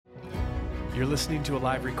You're listening to a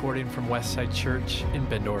live recording from Westside Church in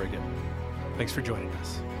Bend, Oregon. Thanks for joining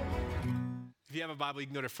us. If you have a Bible, you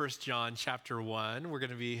can go to 1 John chapter 1. We're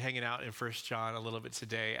going to be hanging out in 1 John a little bit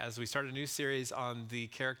today as we start a new series on the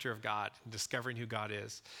character of God and discovering who God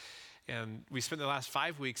is. And we spent the last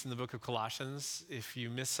 5 weeks in the book of Colossians. If you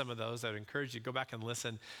missed some of those, I would encourage you to go back and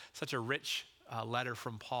listen. Such a rich letter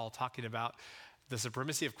from Paul talking about the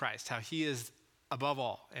supremacy of Christ, how he is above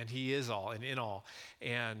all, and he is all and in all.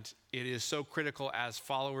 And it is so critical as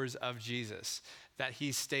followers of Jesus that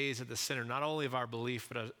he stays at the center, not only of our belief,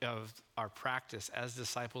 but of our practice as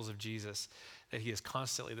disciples of Jesus, that he is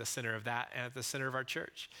constantly the center of that and at the center of our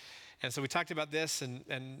church. And so we talked about this, and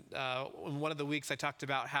in one of the weeks I talked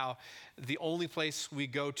about how the only place we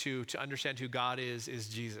go to understand who God is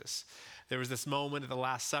Jesus. There was this moment at the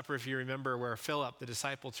Last Supper, if you remember, where Philip, the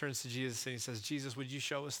disciple, turns to Jesus and he says, "Jesus, would you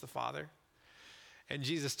show us the Father?" And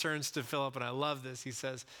Jesus turns to Philip, and I love this. He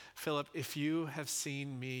says, "Philip, if you have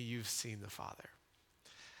seen me, you've seen the Father."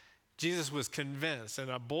 Jesus was convinced in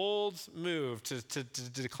a bold move to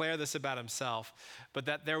declare this about himself, but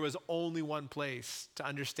that there was only one place to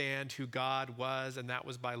understand who God was, and that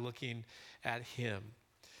was by looking at him.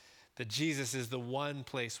 That Jesus is the one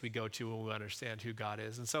place we go to when we understand who God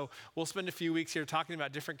is. And so we'll spend a few weeks here talking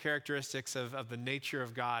about different characteristics of the nature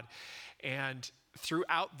of God. And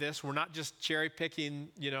throughout this, we're not just cherry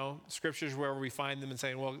picking, scriptures where we find them and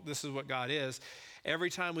saying, well, this is what God is. Every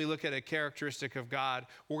time we look at a characteristic of God,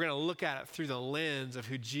 we're going to look at it through the lens of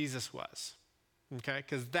who Jesus was, okay?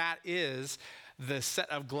 Because that is the set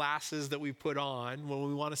of glasses that we put on when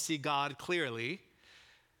we want to see God clearly,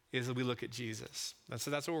 is that we look at Jesus. And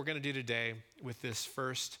so that's what we're going to do today with this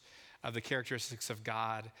first of the characteristics of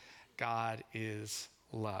God. God is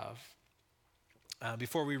love.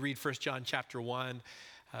 Before we read 1 John chapter 1,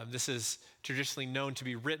 this is traditionally known to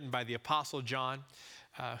be written by the Apostle John,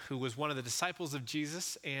 who was one of the disciples of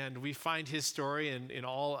Jesus, and we find his story in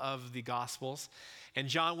all of the Gospels. And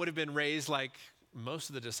John would have been raised, like most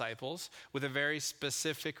of the disciples, with a very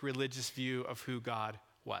specific religious view of who God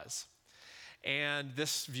was. And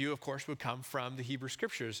this view, of course, would come from the Hebrew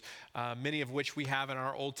Scriptures, many of which we have in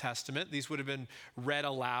our Old Testament. These would have been read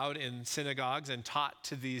aloud in synagogues and taught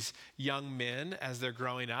to these young men as they're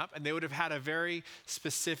growing up. And they would have had a very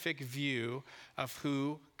specific view of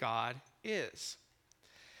who God is.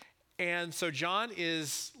 And so John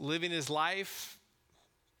is living his life,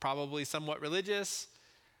 probably somewhat religious,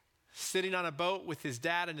 sitting on a boat with his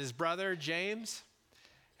dad and his brother, James.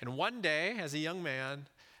 And one day, as a young man,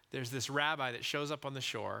 there's this rabbi that shows up on the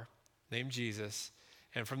shore named Jesus,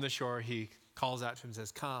 and from the shore he calls out to him and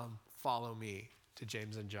says, "Come, follow me," to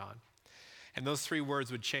James and John. And those three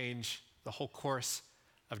words would change the whole course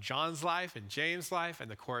of John's life and James' life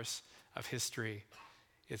and the course of history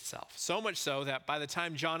itself. So much so that by the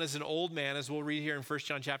time John is an old man, as we'll read here in 1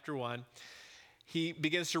 John chapter 1, he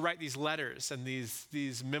begins to write these letters and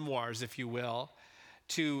these memoirs, if you will,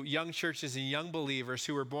 to young churches and young believers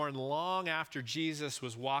who were born long after Jesus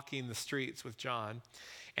was walking the streets with John.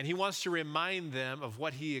 And he wants to remind them of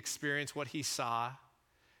what he experienced, what he saw,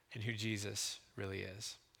 and who Jesus really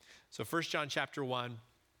is. So 1 John chapter 1,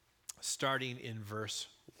 starting in verse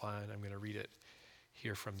 1, I'm going to read it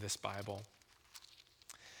here from this Bible.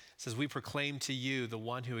 It says, "We proclaim to you the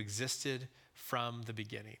one who existed from the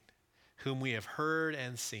beginning, whom we have heard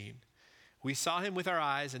and seen. We saw him with our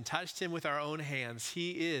eyes and touched him with our own hands.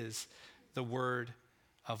 He is the word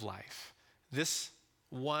of life. This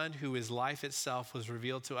one who is life itself was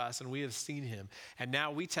revealed to us, and we have seen him. And now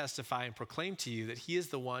we testify and proclaim to you that he is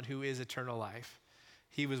the one who is eternal life.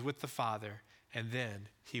 He was with the Father, and then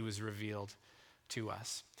he was revealed to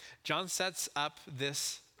us." John sets up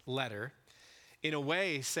this letter in a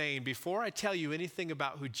way saying, before I tell you anything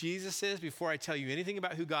about who Jesus is, before I tell you anything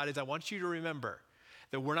about who God is, I want you to remember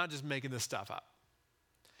that we're not just making this stuff up.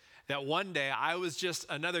 That one day I was just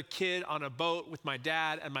another kid on a boat with my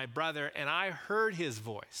dad and my brother, and I heard his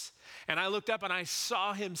voice. And I looked up and I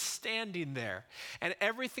saw him standing there. And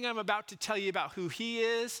everything I'm about to tell you about who he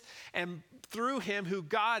is and through him who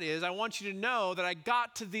God is, I want you to know that I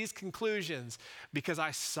got to these conclusions because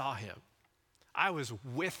I saw him. I was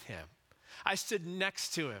with him. I stood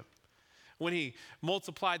next to him when he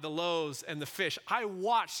multiplied the loaves and the fish. I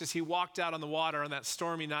watched as he walked out on the water on that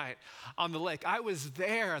stormy night on the lake. I was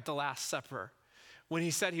there at the Last Supper when he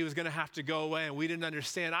said he was going to have to go away and we didn't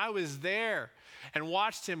understand. I was there and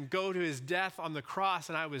watched him go to his death on the cross,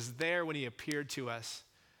 and I was there when he appeared to us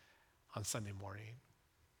on Sunday morning.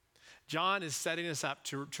 John is setting us up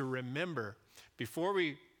to remember, before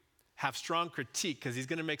we have strong critique, because he's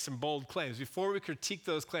going to make some bold claims, before we critique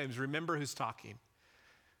those claims, remember who's talking.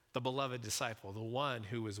 the beloved disciple, the one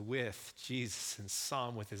who was with Jesus and saw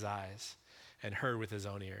him with his eyes and heard with his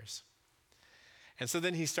own ears. And so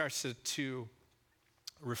then he starts to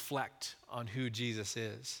reflect on who Jesus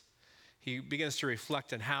is. He begins to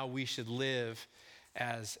reflect on how we should live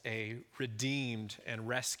as a redeemed and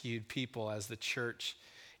rescued people, as the church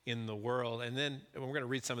in the world. And then we're going to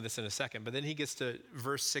read some of this in a second, but then he gets to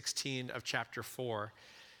verse 16 of chapter 4.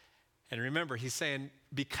 And remember, he's saying,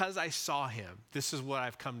 because I saw him, this is what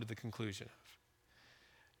I've come to the conclusion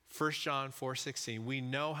of. 1 John 4:16, we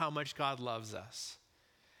know how much God loves us,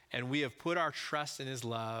 and we have put our trust in his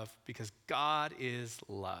love because God is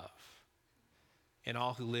love. And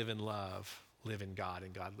all who live in love live in God,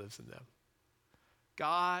 and God lives in them.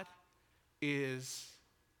 God is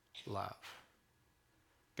love.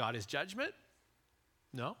 God is judgment?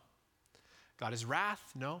 No. God is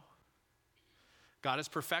wrath? No. God is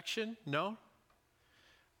perfection? No.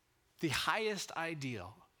 The highest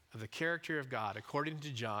ideal of the character of God, according to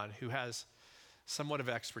John, who has somewhat of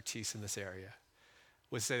expertise in this area,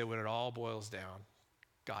 would say that when it all boils down,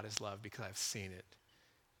 God is love because I've seen it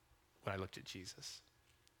when I looked at Jesus.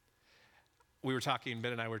 We were talking,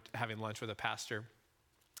 Ben and I were having lunch with a pastor,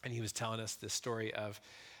 and he was telling us this story of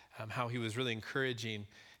how he was really encouraging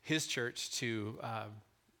his church to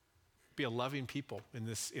be a loving people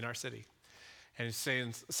in our city. And he's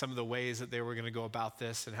saying some of the ways that they were going to go about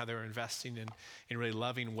this and how they were investing in really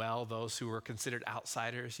loving well those who were considered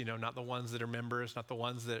outsiders, not the ones that are members, not the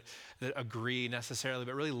ones that agree necessarily,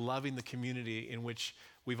 but really loving the community in which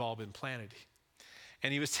we've all been planted.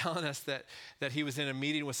 And he was telling us that he was in a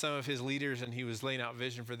meeting with some of his leaders, and he was laying out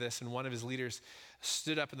vision for this, and one of his leaders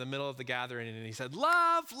stood up in the middle of the gathering and he said,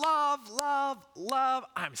 love, love, love, love,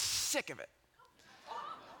 I'm sick of it.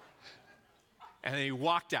 And then he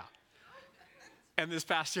walked out. And this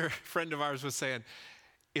pastor friend of ours was saying,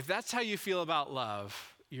 if that's how you feel about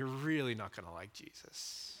love, you're really not going to like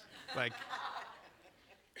Jesus.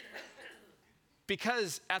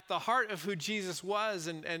 Because at the heart of who Jesus was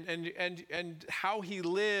and how he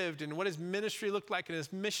lived and what his ministry looked like and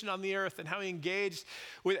his mission on the earth and how he engaged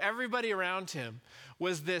with everybody around him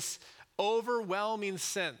was this overwhelming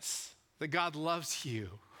sense that God loves you.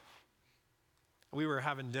 We were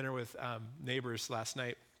having dinner with neighbors last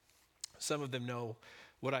night. Some of them know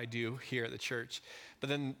what I do here at the church. But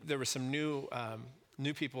then there were some new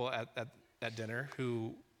people at dinner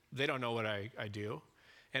who they don't know what I do.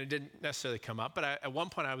 And it didn't necessarily come up. But at one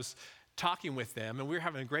point I was talking with them and we were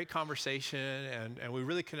having a great conversation and we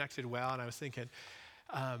really connected well. And I was thinking,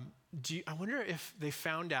 I wonder if they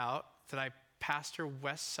found out that I pastor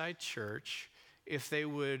Westside Church, if they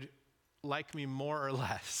would like me more or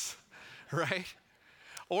less, right?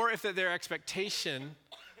 Or if their expectation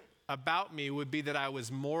about me would be that I was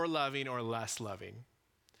more loving or less loving.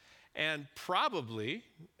 And probably,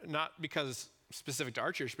 not because specific to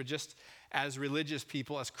our church, but just as religious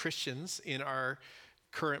people, as Christians in our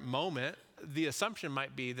current moment, the assumption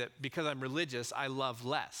might be that because I'm religious, I love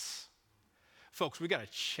less. Folks, we got to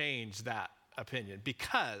change that opinion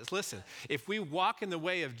because, listen, if we walk in the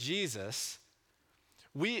way of Jesus,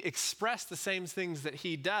 we express the same things that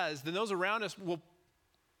he does, then those around us will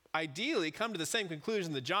ideally come to the same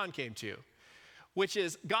conclusion that John came to, which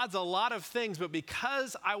is God's a lot of things, but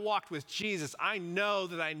because I walked with Jesus, I know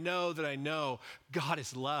that I know that I know God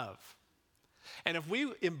is love. And if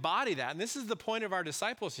we embody that, and this is the point of our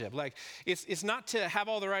discipleship, it's not to have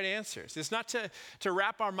all the right answers. It's not to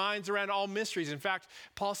wrap our minds around all mysteries. In fact,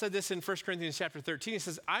 Paul said this in 1 Corinthians chapter 13. He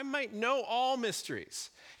says, I might know all mysteries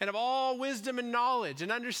and have all wisdom and knowledge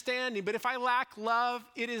and understanding, but if I lack love,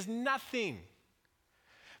 it is nothing.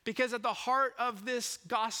 Because at the heart of this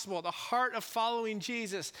gospel, the heart of following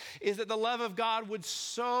Jesus, is that the love of God would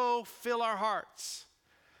so fill our hearts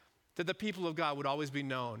that the people of God would always be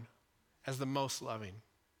known as the most loving,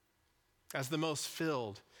 as the most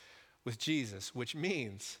filled with Jesus, which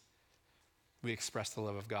means we express the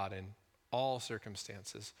love of God in all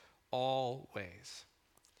circumstances, all ways.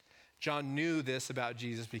 John knew this about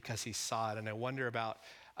Jesus because he saw it, and I wonder about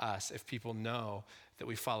us if people know that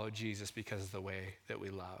we follow Jesus because of the way that we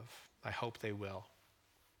love. I hope they will.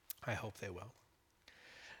 I hope they will.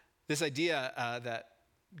 This idea that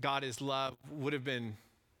God is love would have been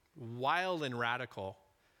wild and radical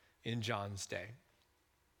in John's day.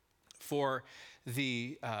 For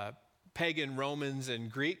the pagan Romans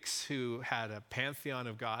and Greeks who had a pantheon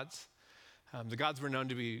of gods, the gods were known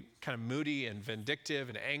to be kind of moody and vindictive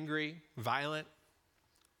and angry, violent,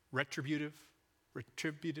 retributive,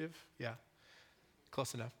 yeah,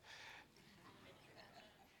 close enough.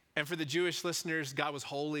 And for the Jewish listeners, God was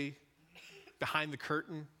holy, behind the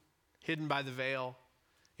curtain, hidden by the veil,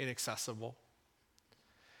 inaccessible.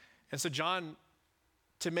 And so John,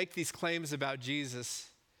 to make these claims about Jesus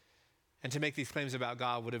and to make these claims about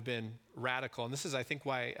God would have been radical. And this is, I think,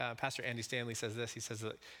 why Pastor Andy Stanley says this. He says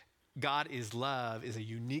that God is love is a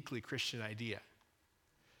uniquely Christian idea.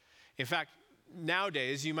 In fact,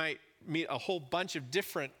 nowadays, you might meet a whole bunch of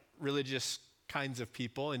different religious kinds of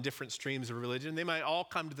people in different streams of religion. They might all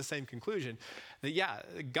come to the same conclusion that, yeah,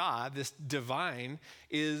 God, this divine,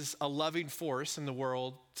 is a loving force in the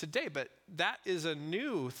world today. But that is a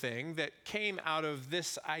new thing that came out of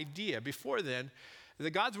this idea. Before then, the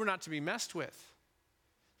gods were not to be messed with.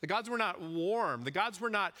 The gods were not warm. The gods were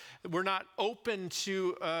not open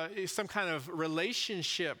to some kind of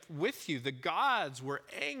relationship with you. The gods were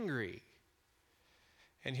angry.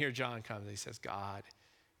 And here John comes and he says, God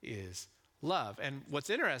is love. And what's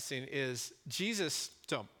interesting is Jesus,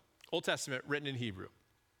 so Old Testament written in Hebrew.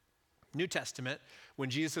 New Testament, when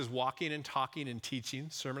Jesus is walking and talking and teaching,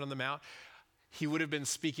 Sermon on the Mount, he would have been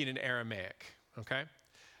speaking in Aramaic, okay?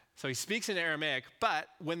 So he speaks in Aramaic, but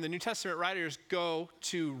when the New Testament writers go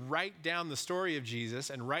to write down the story of Jesus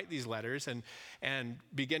and write these letters and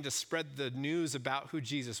begin to spread the news about who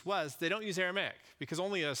Jesus was, they don't use Aramaic because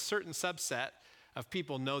only a certain subset of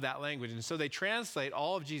people know that language. And so they translate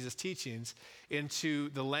all of Jesus' teachings into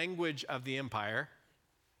the language of the empire,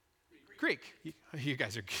 Greek. You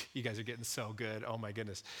guys are getting so good. Oh my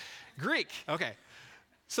goodness. Greek, okay.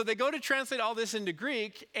 So they go to translate all this into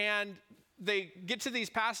Greek, and they get to these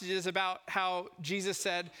passages about how Jesus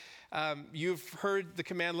said, you've heard the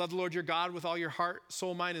command, love the Lord your God with all your heart,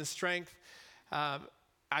 soul, mind, and strength.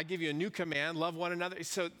 I give you a new command, love one another.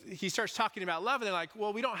 So he starts talking about love, and they're like,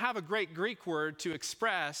 well, we don't have a great Greek word to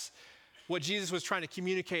express what Jesus was trying to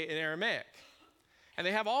communicate in Aramaic. And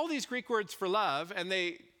they have all these Greek words for love, and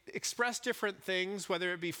they express different things,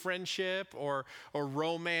 whether it be friendship or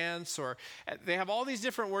romance, or they have all these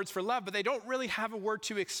different words for love, but they don't really have a word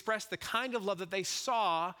to express the kind of love that they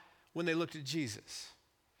saw when they looked at Jesus.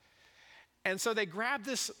 And so they grab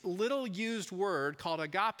this little used word called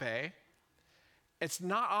agape. It's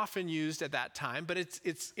not often used at that time, but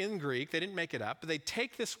it's in Greek. They didn't make it up. But they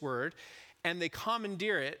take this word and they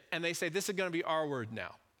commandeer it and they say, this is going to be our word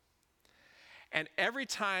now. And every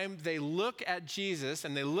time they look at Jesus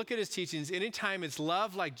and they look at his teachings, anytime it's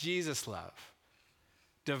love like Jesus' love,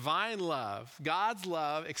 divine love, God's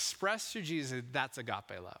love expressed through Jesus, that's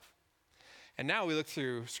agape love. And now we look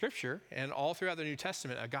through Scripture and all throughout the New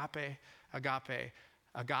Testament, agape, agape,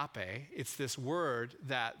 agape. It's this word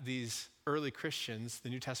that these early Christians, the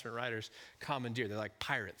New Testament writers, commandeer. They're like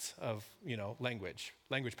pirates of, language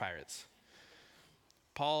pirates.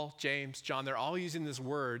 Paul, James, John, they're all using this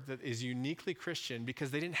word that is uniquely Christian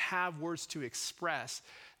because they didn't have words to express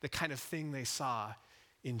the kind of thing they saw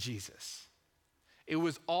in Jesus. It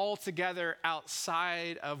was altogether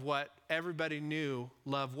outside of what everybody knew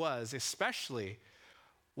love was, especially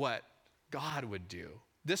what God would do.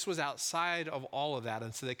 This was outside of all of that,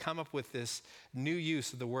 and so they come up with this new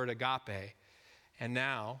use of the word agape. And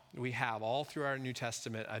now we have all through our New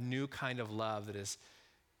Testament a new kind of love that is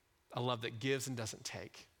a love that gives and doesn't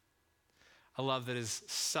take. A love that is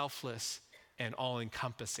selfless and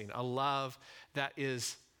all-encompassing. A love that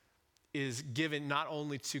is given not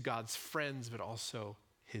only to God's friends, but also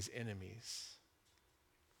his enemies.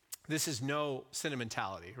 This is no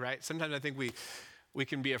sentimentality, right? Sometimes I think we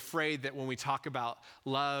can be afraid that when we talk about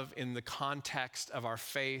love in the context of our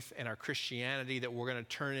faith and our Christianity, that we're going to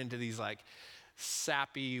turn into these like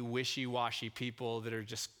sappy, wishy-washy people that are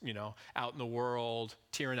just, out in the world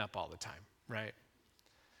tearing up all the time, right?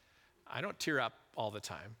 I don't tear up all the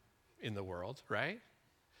time in the world, right?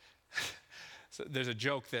 So there's a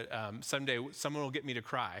joke that someday someone will get me to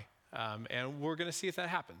cry, and we're going to see if that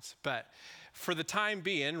happens. But for the time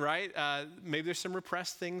being, right, maybe there's some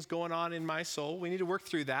repressed things going on in my soul. We need to work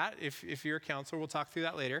through that. If you're a counselor, we'll talk through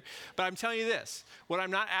that later. But I'm telling you this, what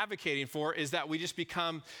I'm not advocating for is that we just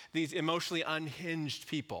become these emotionally unhinged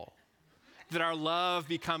people, that our love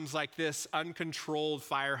becomes like this uncontrolled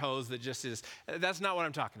fire hose that just is. That's not what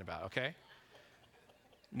I'm talking about, okay?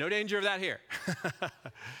 No danger of that here.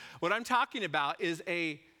 What I'm talking about is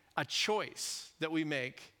a choice that we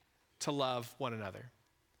make to love one another.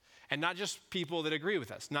 And not just people that agree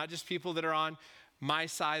with us, not just people that are on my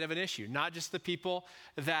side of an issue, not just the people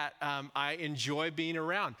that I enjoy being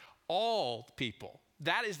around, all people.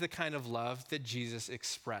 That is the kind of love that Jesus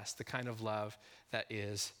expressed, the kind of love that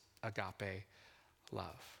is agape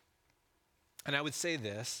love. And I would say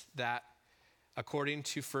this, that according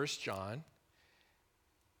to 1 John,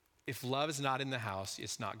 if love is not in the house,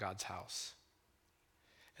 it's not God's house.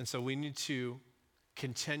 And so we need to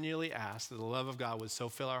continually ask that the love of God would so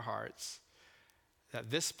fill our hearts that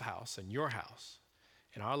this house and your house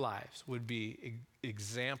in our lives would be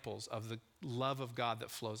examples of the love of God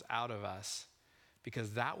that flows out of us,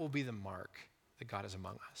 because that will be the mark that God is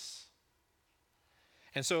among us.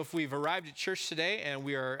 And so if we've arrived at church today and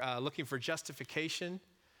we are looking for justification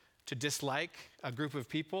to dislike a group of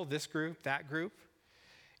people, this group, that group,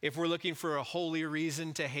 if we're looking for a holy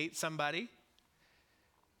reason to hate somebody,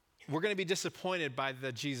 we're going to be disappointed by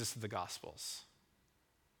the Jesus of the Gospels.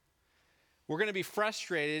 We're going to be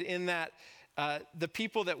frustrated in that the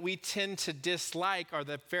people that we tend to dislike are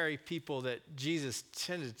the very people that Jesus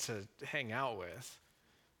tended to hang out with.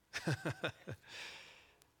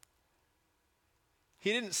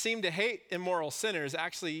 He didn't seem to hate immoral sinners.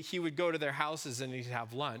 Actually, he would go to their houses and he'd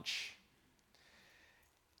have lunch.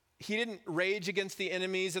 He didn't rage against the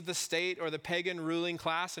enemies of the state or the pagan ruling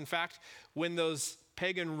class. In fact, when those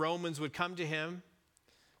pagan Romans would come to him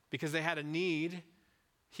because they had a need,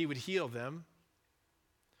 he would heal them.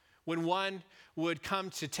 When one would come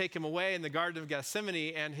to take him away in the Garden of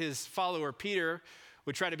Gethsemane and his follower Peter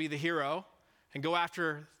would try to be the hero and go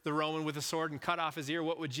after the Roman with a sword and cut off his ear,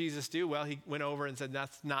 what would Jesus do? Well, he went over and said,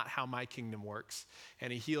 that's not how my kingdom works.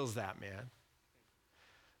 And he heals that man.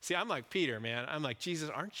 See, I'm like Peter, man. I'm like, Jesus,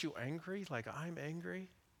 aren't you angry like I'm angry?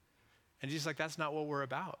 And Jesus like, that's not what we're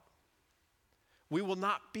about. We will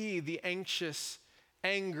not be the anxious,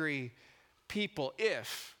 angry people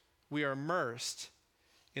if we are immersed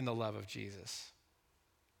in the love of Jesus.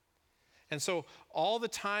 And so all the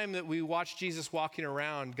time that we watch Jesus walking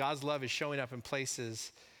around, God's love is showing up in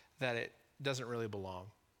places that it doesn't really belong.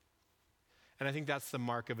 And I think that's the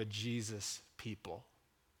mark of a Jesus people,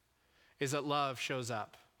 is that love shows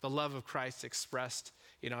up. The love of Christ expressed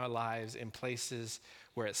in our lives in places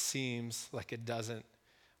where it seems like it doesn't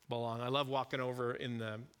belong. I love walking over in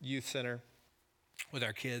the youth center with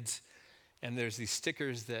our kids, and there's these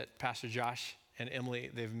stickers that Pastor Josh and Emily,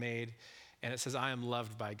 they've made, and it says, I am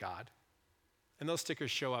loved by God. And those stickers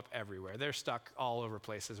show up everywhere. They're stuck all over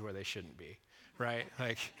places where they shouldn't be, right?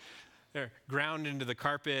 Like they're ground into the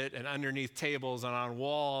carpet and underneath tables and on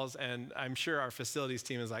walls. And I'm sure our facilities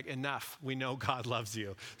team is like, enough, we know God loves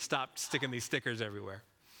you. Stop sticking these stickers everywhere.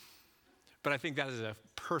 But I think that is a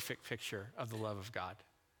perfect picture of the love of God.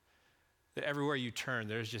 That everywhere you turn,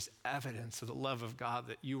 there's just evidence of the love of God,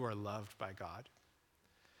 that you are loved by God.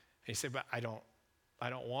 And you say, but I don't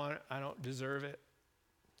want it. I don't deserve it.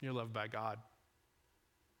 You're loved by God.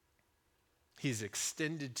 He's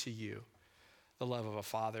extended to you the love of a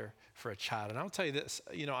father for a child. And I'll tell you this,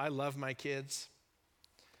 I love my kids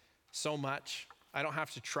so much. I don't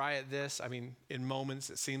have to try at this. I mean, in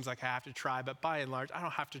moments it seems like I have to try, but by and large, I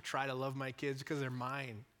don't have to try to love my kids because they're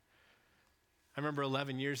mine. I remember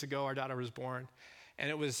 11 years ago, our daughter was born,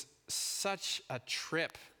 and it was such a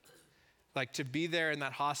trip, like to be there in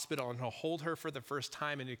that hospital and to hold her for the first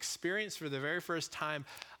time and experience for the very first time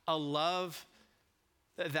a love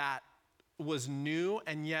that was new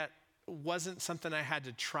and yet wasn't something I had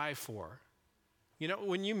to try for.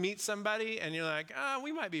 When you meet somebody and you're like,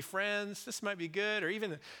 we might be friends, this might be good, or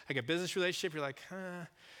even like a business relationship, you're like,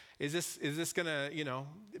 is this gonna,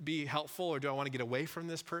 be helpful, or do I want to get away from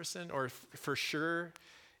this person? Or for sure,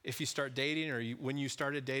 if you start dating, or when you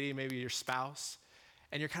started dating, maybe your spouse,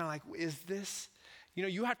 and you're kind of like, is this,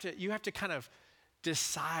 you have to kind of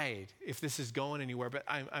decide if this is going anywhere. But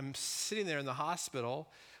I'm sitting there in the hospital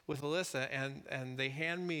with Alyssa, and they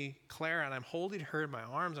hand me Clara, and I'm holding her in my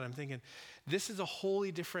arms, and I'm thinking, this is a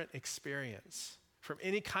wholly different experience from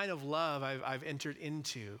any kind of love I've entered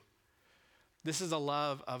into. This is a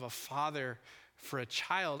love of a father for a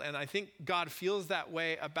child, and I think God feels that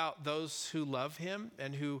way about those who love him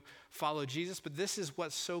and who follow Jesus, but this is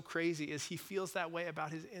what's so crazy, is he feels that way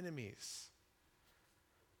about his enemies.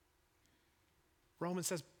 Romans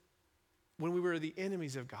says, when we were the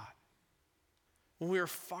enemies of God, when we were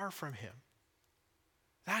far from him,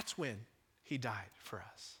 that's when he died for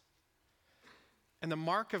us. And the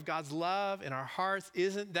mark of God's love in our hearts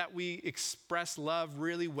isn't that we express love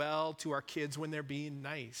really well to our kids when they're being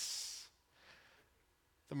nice.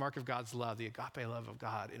 The mark of God's love, the agape love of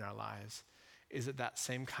God in our lives, is that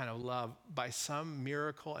same kind of love, by some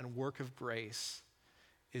miracle and work of grace,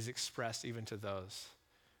 is expressed even to those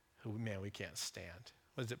who, we can't stand.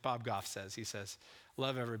 What is it Bob Goff says? He says,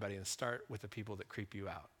 love everybody and start with the people that creep you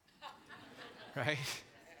out. Right?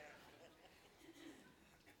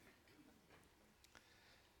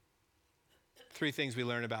 Three things we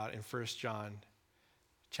learn about in 1 John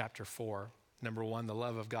chapter 4. Number one, the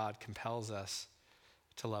love of God compels us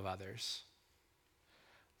to love others.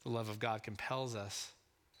 The love of God compels us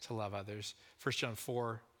to love others. 1 John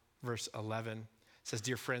 4, verse 11 says,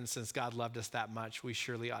 dear friends, since God loved us that much, we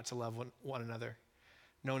surely ought to love one another.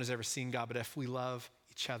 No one has ever seen God, but if we love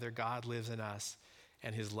each other. God lives in us,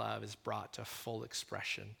 and his love is brought to full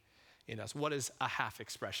expression in us. What is a half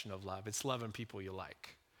expression of love? It's loving people you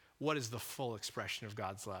like. What is the full expression of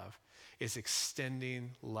God's love? It's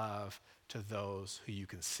extending love to those who you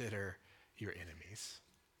consider your enemies.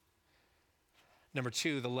 Number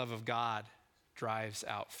 2, the love of God drives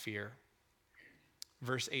out fear.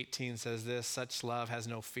 Verse 18 says this, such love has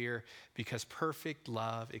no fear because perfect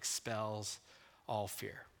love expels all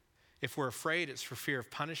fear. If we're afraid, it's for fear of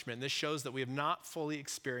punishment. And this shows that we have not fully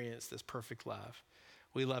experienced this perfect love.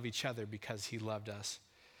 We love each other because he loved us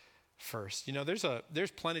first. You know,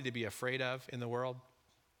 there's plenty to be afraid of in the world.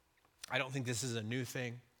 I don't think this is a new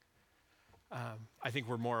thing. I think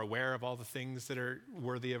we're more aware of all the things that are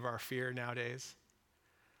worthy of our fear nowadays.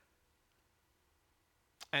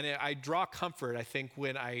 And I draw comfort, I think,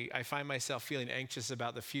 when I find myself feeling anxious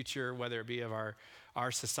about the future, whether it be of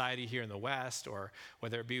our society here in the West, or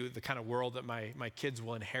whether it be the kind of world that my kids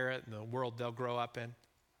will inherit and the world they'll grow up in.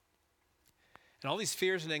 And all these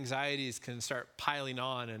fears and anxieties can start piling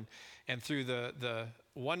on, and through the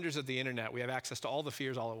wonders of the internet, we have access to all the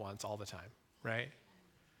fears all at once, all the time, right?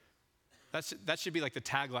 That should be like the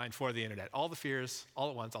tagline for the internet. All the fears, all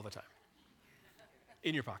at once, all the time.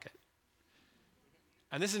 In your pocket.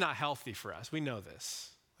 And this is not healthy for us. We know this.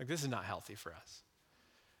 Like, this is not healthy for us.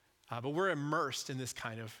 But we're immersed in this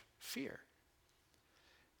kind of fear.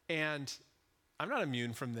 And I'm not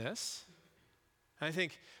immune from this. I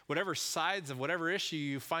think whatever sides of whatever issue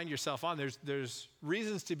you find yourself on, there's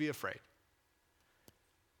reasons to be afraid.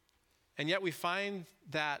 And yet we find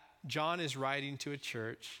that John is writing to a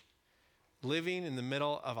church living in the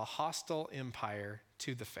middle of a hostile empire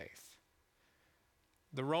to the faith.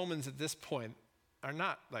 The Romans at this point are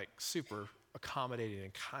not like super accommodating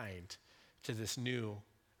and kind to this new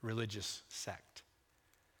religious sect.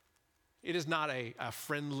 It is not a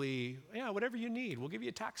friendly, whatever you need, we'll give you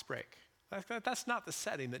a tax break. That's not the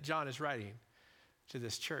setting that John is writing to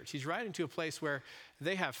this church. He's writing to a place where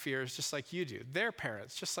they have fears just like you do. Their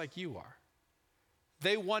parents, just like you are.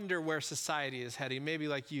 They wonder where society is heading, maybe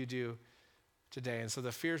like you do today. And so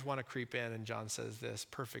the fears want to creep in, and John says this,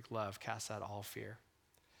 perfect love casts out all fear.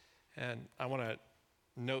 And I want to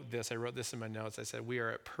note this. I wrote this in my notes. I said, we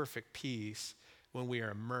are at perfect peace when we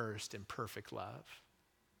are immersed in perfect love.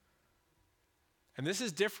 And this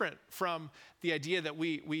is different from the idea that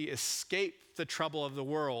we escape the trouble of the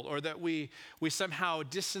world, or that we somehow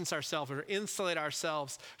distance ourselves or insulate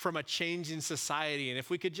ourselves from a changing society. And if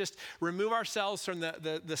we could just remove ourselves from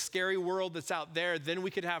the scary world that's out there, then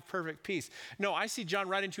we could have perfect peace. No, I see John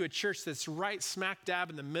writing to a church that's right smack dab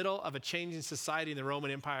in the middle of a changing society in the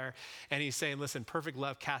Roman Empire. And he's saying, listen, perfect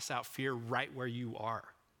love casts out fear right where you are.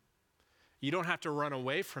 You don't have to run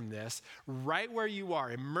away from this. Right where you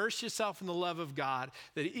are, immerse yourself in the love of God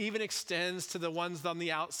that even extends to the ones on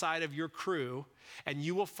the outside of your crew, and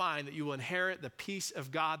you will find that you will inherit the peace of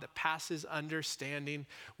God that passes understanding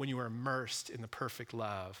when you are immersed in the perfect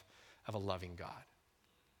love of a loving God.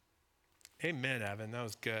 Amen, Evan. That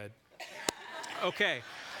was good. Okay.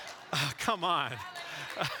 Come on.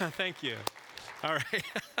 Thank you. All right.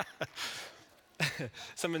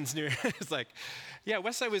 Someone's near. It's like, yeah,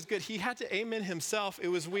 Westside was good. He had to amen himself. It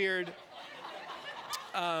was weird.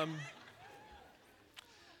 And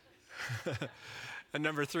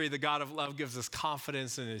number 3, the God of love gives us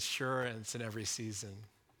confidence and assurance in every season.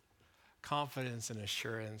 Confidence and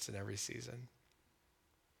assurance in every season.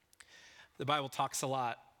 The Bible talks a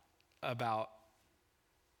lot about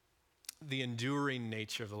the enduring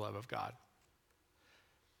nature of the love of God.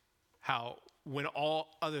 How when all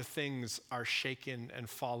other things are shaken and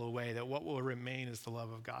fall away, that what will remain is the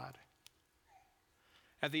love of God.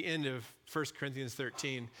 At the end of 1 Corinthians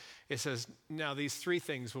 13, it says, now these 3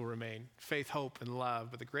 things will remain, faith, hope, and love,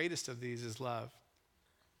 but the greatest of these is love.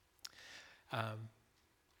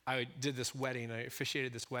 I did this wedding, I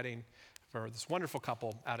officiated this wedding for this wonderful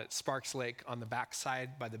couple out at Sparks Lake on the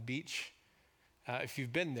backside by the beach. If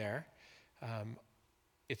you've been there,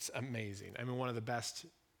 it's amazing. I mean, one of the best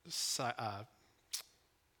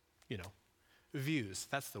views,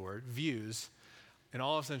 that's the word, views in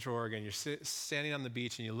all of Central Oregon. You're standing on the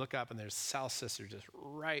beach and you look up and there's South Sister just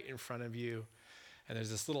right in front of you. And there's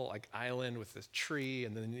this little like island with this tree,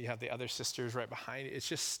 and then you have the other sisters right behind it. It's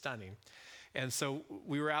just stunning. And so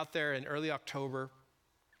we were out there in early October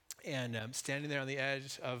and standing there on the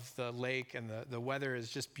edge of the lake, and the weather is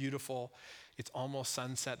just beautiful. It's almost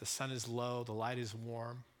sunset. The sun is low. The light is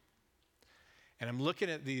warm. And I'm looking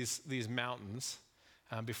at these mountains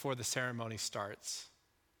before the ceremony starts.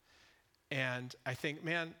 And I think,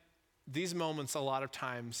 man, these moments a lot of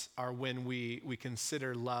times are when we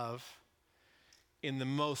consider love in the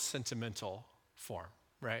most sentimental form.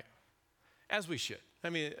 right? As we should. I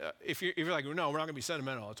mean, if you're like, no, we're not going to be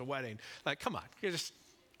sentimental. It's a wedding. Like, come on. You just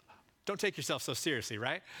don't take yourself so seriously,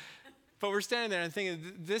 right? But we're standing there and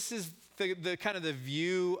thinking, this is the kind of the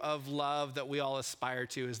view of love that we all aspire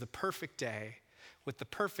to, is the perfect day with the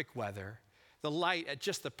perfect weather, the light at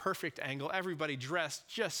just the perfect angle, everybody dressed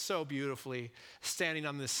just so beautifully, standing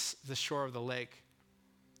on the shore of the lake.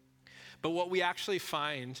 But what we actually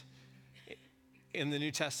find in the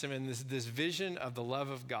New Testament, this vision of the love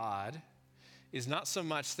of God, is not so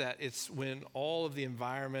much that it's when all of the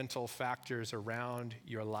environmental factors around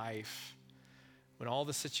your life, when all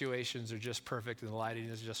the situations are just perfect and the lighting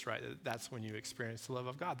is just right, that's when you experience the love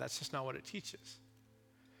of God. That's just not what it teaches.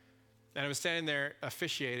 And I was standing there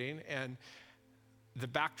officiating, and the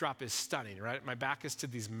backdrop is stunning, right? My back is to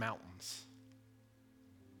these mountains.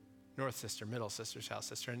 North Sister, Middle Sister, South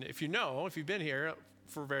Sister. And if you've been here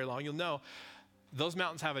for very long, you'll know those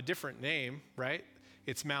mountains have a different name, right?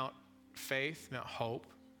 It's Mount Faith, Mount Hope,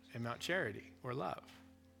 and Mount Charity, or love.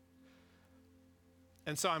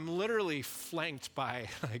 And so I'm literally flanked by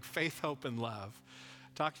like faith, hope, and love,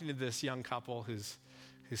 talking to this young couple who's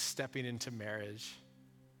stepping into marriage.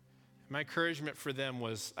 My encouragement for them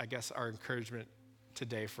was, I guess, our encouragement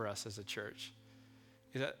today for us as a church,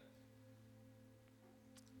 is that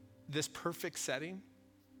this perfect setting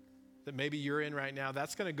that maybe you're in right now,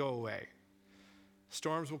 that's going to go away.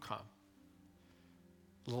 Storms will come.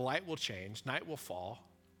 The light will change. Night will fall.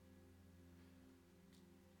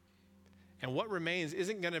 And what remains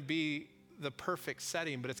isn't going to be the perfect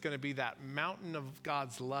setting, but it's going to be that mountain of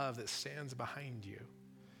God's love that stands behind you.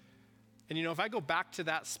 And if I go back to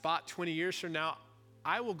that spot 20 years from now,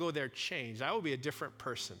 I will go there changed. I will be a different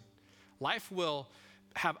person. Life will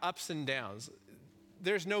have ups and downs.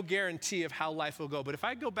 There's no guarantee of how life will go. But if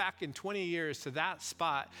I go back in 20 years to that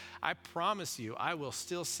spot, I promise you, I will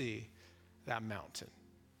still see that mountain.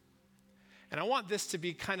 And I want this to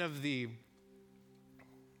be kind of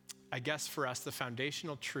I guess for us, the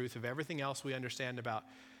foundational truth of everything else we understand about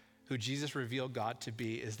who Jesus revealed God to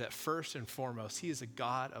be, is that first and foremost, he is a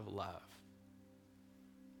God of love.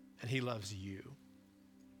 And he loves you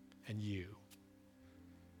and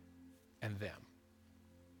them.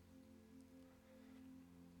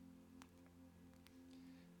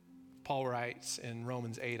 Paul writes in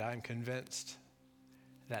Romans 8, I am convinced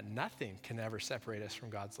that nothing can ever separate us from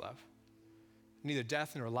God's love. Neither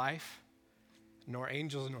death nor life, nor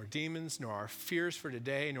angels nor demons, nor our fears for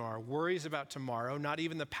today, nor our worries about tomorrow, not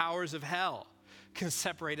even the powers of hell can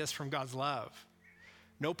separate us from God's love.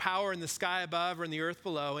 No power in the sky above or in the earth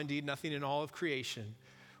below, indeed nothing in all of creation,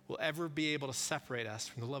 will ever be able to separate us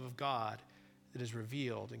from the love of God that is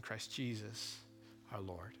revealed in Christ Jesus, our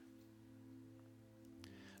Lord.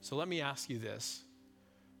 So let me ask you this.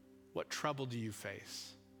 What trouble do you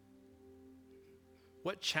face?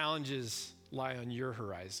 What challenges lie on your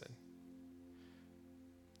horizon?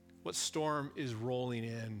 What storm is rolling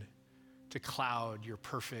in to cloud your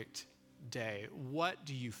perfect day? What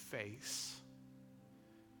do you face?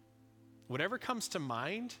 Whatever comes to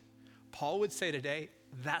mind, Paul would say today,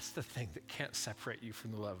 that's the thing that can't separate you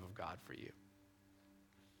from the love of God for you.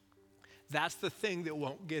 That's the thing that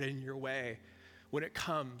won't get in your way when it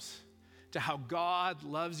comes to how God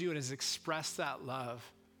loves you and has expressed that love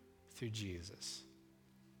through Jesus.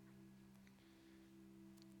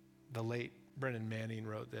 The late Brennan Manning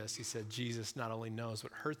wrote this. He said, Jesus not only knows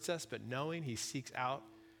what hurts us, but knowing he seeks out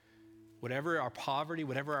whatever our poverty,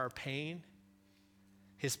 whatever our pain.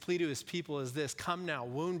 His plea to his people is this: come now,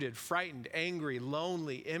 wounded, frightened, angry,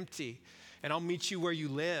 lonely, empty, and I'll meet you where you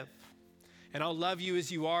live. And I'll love you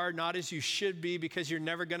as you are, not as you should be, because you're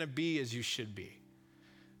never going to be as you should be.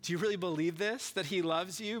 Do you really believe this? That he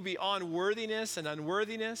loves you beyond worthiness and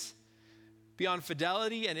unworthiness, beyond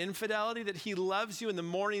fidelity and infidelity, that he loves you in the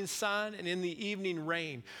morning sun and in the evening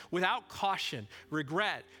rain, without caution,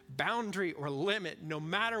 regret, boundary, or limit. No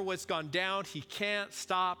matter what's gone down, he can't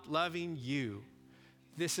stop loving you.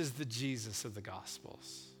 This is the Jesus of the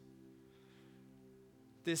Gospels.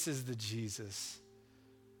 This is the Jesus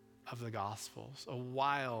of the Gospels, a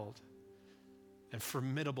wild and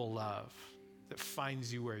formidable love that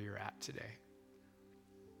finds you where you're at today.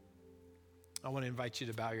 I want to invite you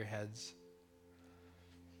to bow your heads.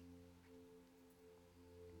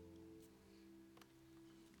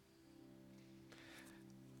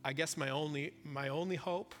 I guess my only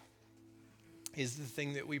hope is the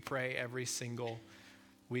thing that we pray every single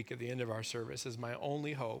week at the end of our service. Is my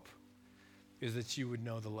only hope is that you would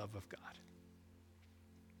know the love of God.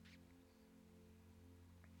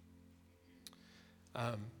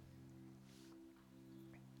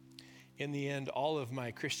 In the end, all of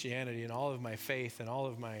my Christianity and all of my faith and all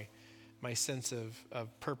of my my sense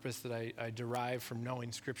of purpose that I derive from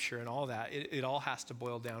knowing Scripture and all that, it all has to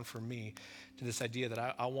boil down for me to this idea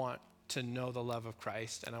that I want to know the love of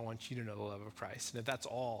Christ, and I want you to know the love of Christ. And if that's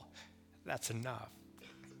all, that's enough.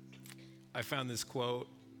 I found this quote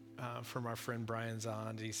from our friend Brian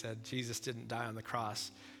Zond. He said, Jesus didn't die on the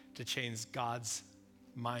cross to change God's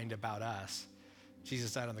mind about us.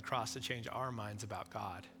 Jesus died on the cross to change our minds about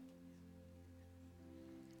God.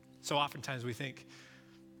 So oftentimes we think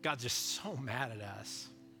God's just so mad at us.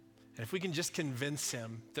 And if we can just convince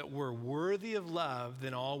him that we're worthy of love,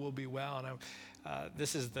 then all will be well. And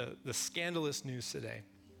this is the scandalous news today.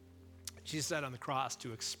 Jesus died on the cross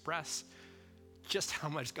to express just how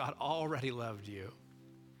much God already loved you.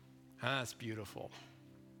 That's beautiful.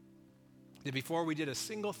 That before we did a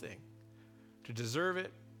single thing to deserve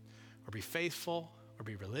it, or be faithful, or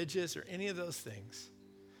be religious, or any of those things,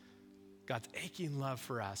 God's aching love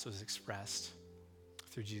for us was expressed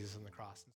through Jesus on the cross.